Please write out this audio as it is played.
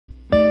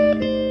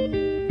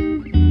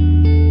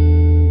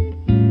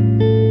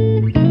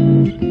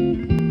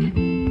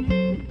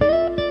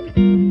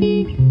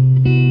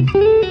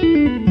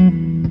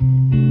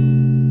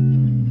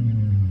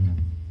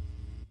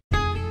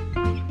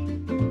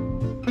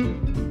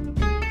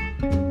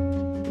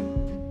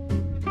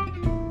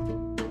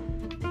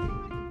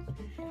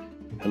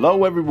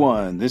Hello,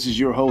 everyone. This is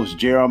your host,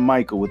 J.R.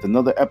 Michael, with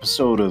another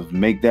episode of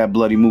Make That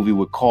Bloody Movie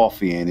with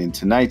Coffee. And in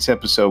tonight's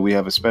episode, we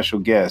have a special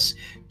guest,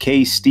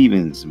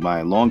 K.Stevens,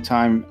 my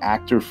longtime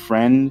actor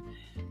friend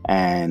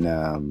and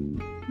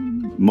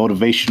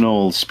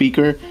motivational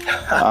speaker.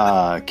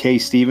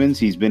 K.Stevens,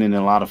 he's been in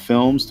a lot of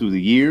films through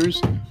the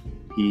years.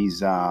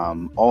 He's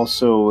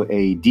also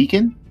a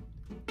deacon,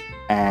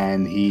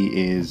 and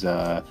he is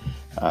a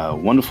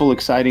wonderful,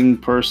 exciting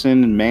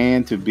person and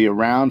man to be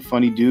around,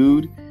 funny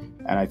dude.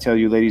 And I tell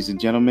you, ladies and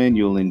gentlemen,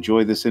 you'll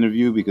enjoy this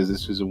interview because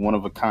this was a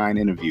one-of-a-kind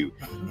interview.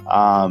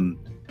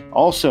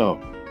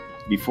 Also,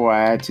 before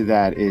I add to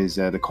that is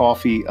the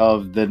coffee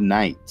of the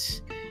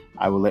night.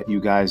 I will let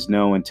you guys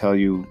know and tell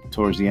you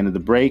towards the end of the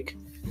break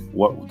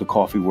what the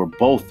coffee we're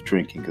both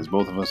drinking, because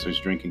both of us are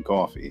drinking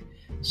coffee.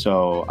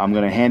 So I'm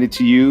going to hand it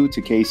to you,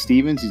 to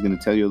K.Stevens. He's going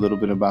to tell you a little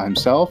bit about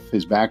himself,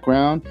 his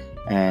background,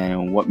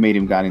 and what made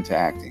him got into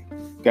acting.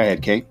 Go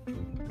ahead, K.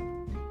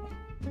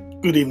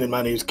 Good evening.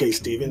 My name is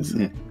K.Stevens.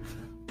 Yeah.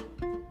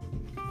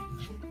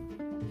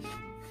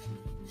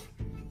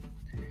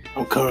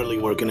 I'm currently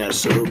working at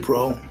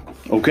Pro.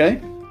 Okay.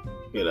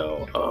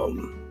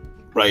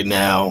 Right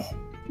now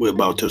we're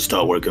about to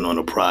start working on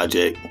a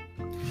project.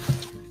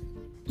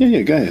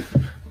 Yeah, go ahead.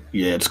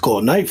 Yeah, it's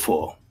called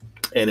Nightfall,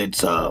 and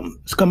it's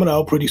coming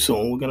out pretty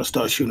soon. We're gonna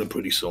start shooting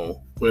pretty soon.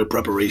 We're in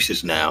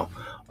preparations now.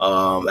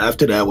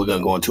 After that, we're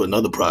gonna go into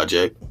another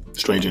project,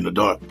 Stranger in the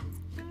Dark.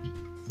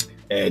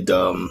 And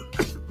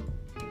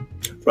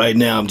right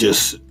now, I'm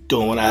just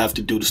doing what I have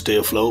to do to stay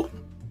afloat.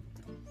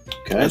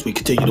 Okay. As we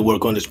continue to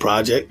work on this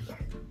project.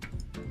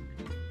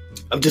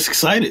 I'm just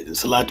excited.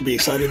 It's a lot to be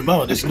excited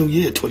about this new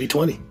year,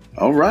 2020.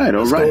 All right.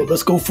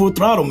 Let's go full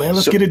throttle, man.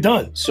 Let's get it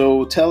done.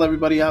 So tell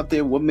everybody out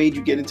there, what made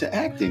you get into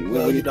acting?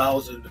 Well, I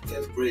was in the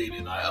 10th grade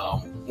and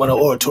I won an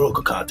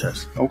oratorical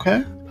contest. Okay.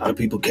 A lot of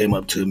people came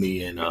up to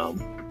me and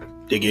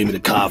they gave me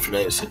the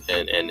confidence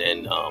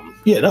and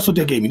yeah, that's what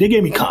they gave me. They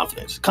gave me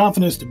confidence.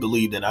 Confidence to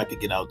believe that I could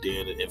get out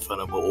there in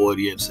front of an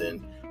audience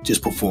and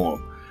just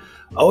perform.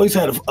 I always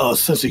had a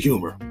sense of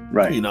humor.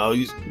 Right. I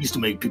used to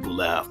make people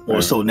laugh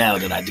more so now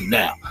than I do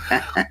now.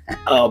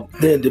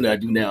 Then than I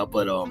do now.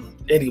 But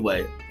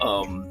anyway,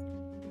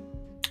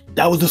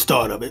 that was the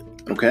start of it.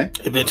 Okay.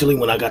 Eventually,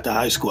 when I got to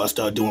high school, I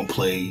started doing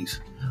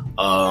plays.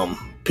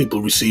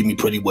 People received me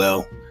pretty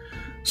well.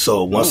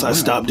 So once I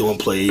stopped doing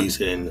plays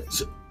and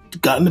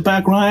got in the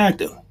background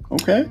acting.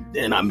 Okay.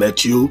 And I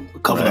met you, a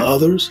couple of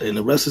others, and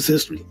the rest is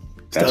history.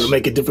 Started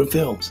making different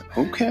films.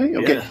 Okay.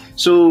 Yeah.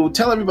 So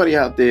tell everybody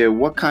out there,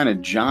 what kind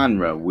of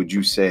genre would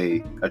you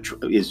say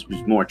is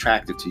more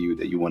attractive to you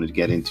that you wanted to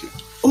get into?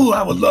 Oh,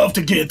 I would love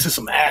to get into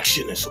some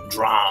action and some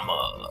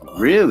drama.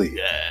 Really?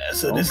 Yeah.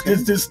 So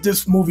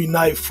this movie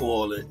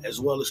Nightfall,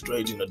 as well as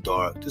Stranger in the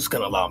Dark, this is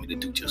gonna allow me to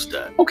do just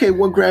that. Okay.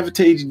 What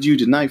gravitated you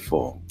to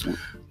Nightfall?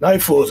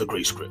 Nightfall is a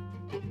great script.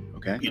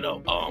 Okay.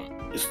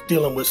 It's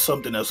dealing with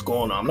something that's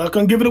going on. I'm not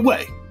gonna give it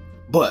away.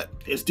 But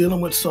it's dealing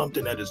with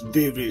something that is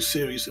very, very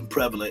serious and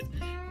prevalent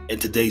in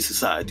today's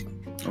society.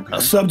 Okay. A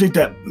subject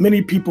that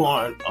many people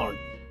aren't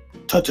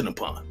touching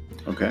upon.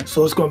 Okay.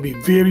 So it's going to be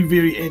very,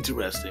 very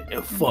interesting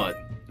and fun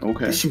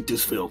to shoot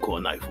this film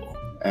called Nightfall.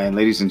 And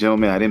ladies and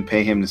gentlemen, I didn't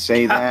pay him to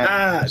say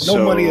that.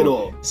 No money at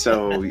all.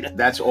 So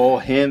that's all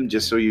him,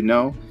 just so you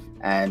know.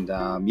 And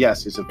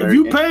yes, it's a very... If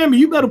you pay me,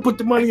 you better put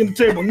the money on the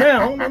table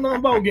now. I don't know nothing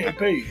about getting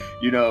paid.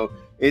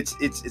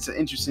 It's an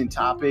interesting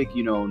topic,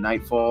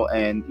 Nightfall,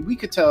 and we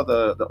could tell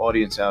the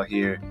audience out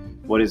here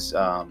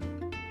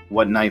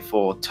what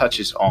Nightfall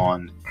touches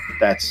on.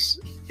 That's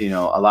a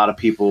lot of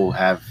people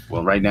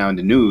right now in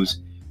the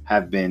news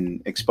have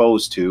been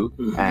exposed to,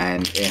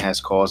 and it has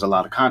caused a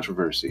lot of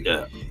controversy.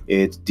 Yeah.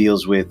 It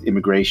deals with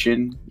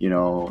immigration,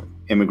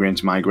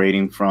 immigrants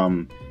migrating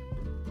from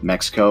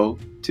Mexico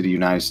to the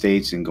United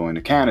States and going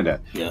to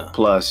Canada. Yeah.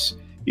 Plus,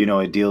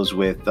 it deals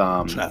with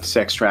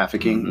sex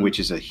trafficking, which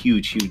is a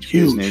huge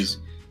business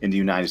in the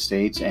United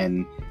States.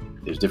 And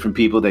there's different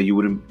people that you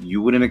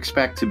wouldn't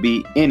expect to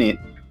be in it.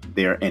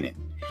 They're in it.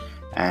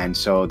 And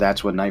so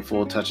that's what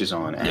Nightfall touches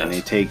on. And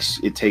it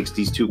takes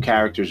these two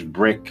characters,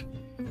 Brick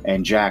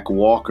and Jack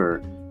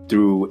Walker,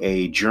 through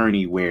a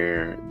journey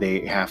where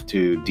they have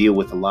to deal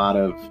with a lot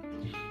of,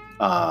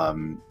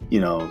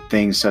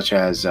 things such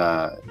as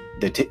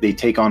they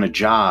take on a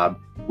job,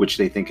 which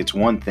they think it's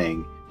one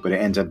thing, but it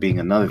ends up being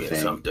another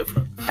thing. Something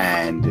different.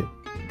 And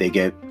they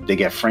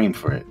get framed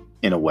for it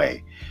in a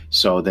way.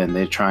 So then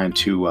they're trying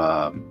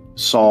to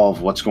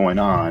solve what's going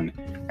on.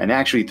 And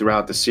actually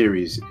throughout the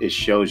series, it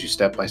shows you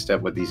step by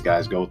step what these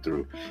guys go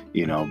through,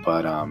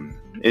 but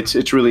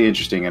it's really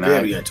interesting. And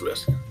very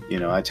interesting.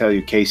 I tell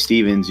you,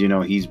 K.Stevens,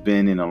 he's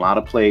been in a lot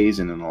of plays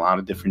and in a lot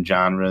of different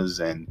genres,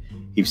 and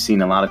he's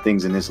seen a lot of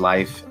things in his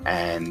life.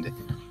 And,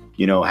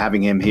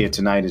 having him here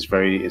tonight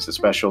is a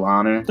special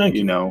honor. Thank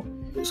you.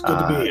 It's good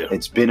to be here.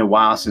 It's been a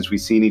while since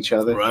we've seen each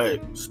other.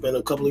 Right. It's been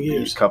a couple of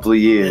years.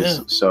 Yeah.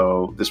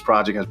 So this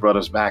project has brought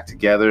us back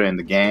together in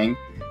the gang,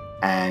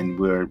 and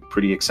we're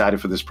pretty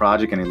excited for this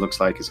project, and it looks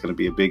like it's going to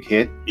be a big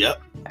hit.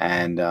 Yep.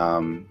 And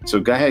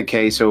so go ahead,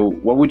 Kay. So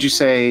what would you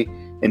say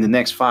in the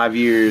next 5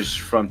 years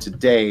from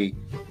today,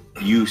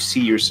 you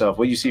see yourself?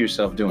 What do you see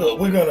yourself doing? Look,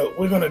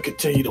 we're gonna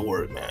continue to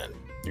work, man.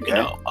 Okay. You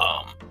know,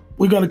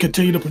 we're gonna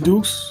continue to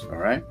produce. All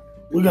right.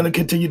 We're gonna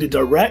continue to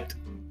direct.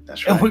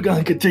 That's right. And we're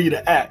gonna continue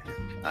to act.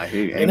 I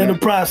hear you. And in the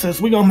process,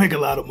 we're gonna make a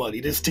lot of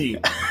money. This team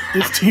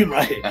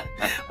right here,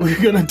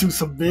 we're gonna do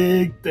some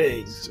big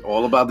things. It's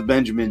all about the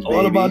Benjamins, baby.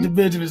 All about the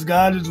Benjamins.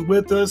 God is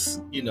with us.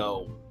 You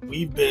know,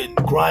 we've been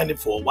grinding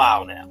for a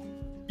while now.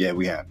 Yeah,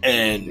 we have.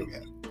 And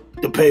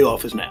the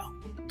payoff is now.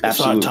 It's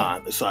Absolutely. our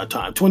time. It's our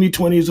time.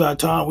 2020 is our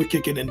time. We're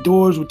kicking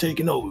indoors. We're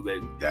taking over,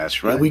 baby.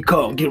 That's right. And we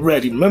come. Get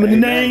ready. Remember the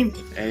name?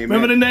 Amen.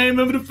 Remember the name?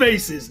 Remember the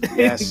faces?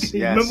 Yes,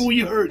 yes. Remember when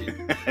you heard it?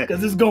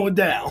 Because it's going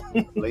down.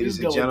 Ladies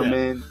and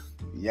gentlemen,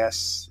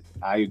 yes,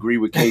 I agree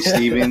with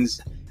K.Stevens.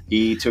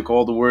 He took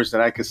all the words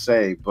that I could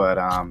say. But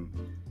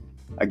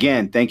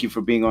again, thank you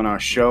for being on our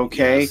show,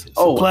 Kay. Yes, it's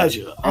a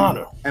pleasure,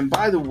 honor. And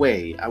by the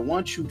way, I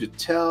want you to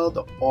tell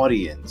the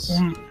audience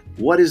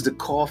what is the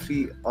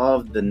coffee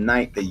of the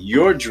night that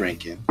you're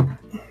drinking.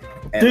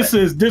 And This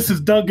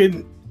is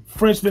Dunkin'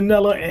 French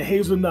vanilla and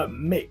hazelnut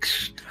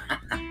mix.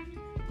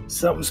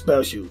 Something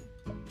special.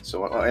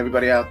 So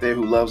everybody out there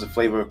who loves a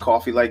flavor of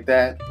coffee like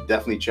that,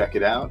 definitely check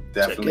it out.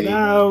 Definitely Check it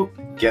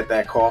out. get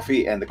that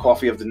coffee. And the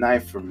coffee of the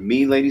night for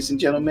me, ladies and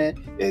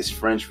gentlemen, is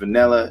French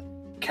vanilla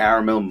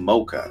caramel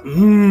mocha.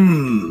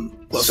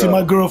 Well, So- see,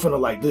 my girlfriend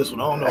will like this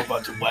one. I don't know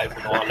about your wife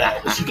and all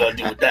that. What she gonna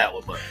do with that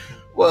one? But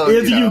Well,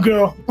 here's you to know, you,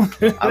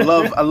 girl.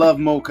 I love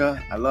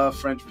mocha. I love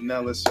French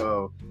vanilla.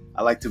 So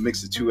I like to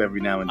mix the two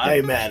every now and then. I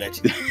ain't mad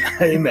at you.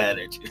 I ain't mad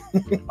at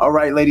you. All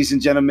right, ladies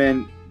and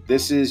gentlemen,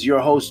 this is your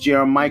host,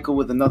 Jeremy Michael,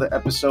 with another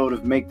episode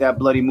of Make That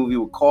Bloody Movie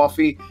with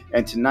Coffee.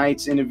 And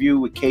tonight's interview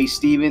with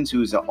K.Stevens,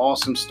 who's an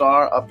awesome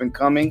star, up and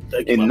coming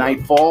Thank you, in my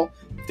Nightfall.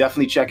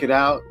 Definitely check it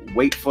out.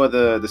 Wait for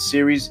the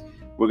series.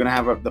 We're going to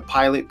have the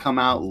pilot come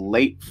out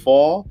late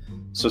fall.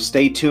 So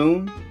stay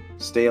tuned.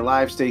 Stay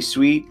alive, stay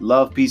sweet.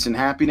 Love, peace, and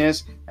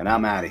happiness. And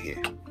I'm out of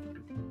here.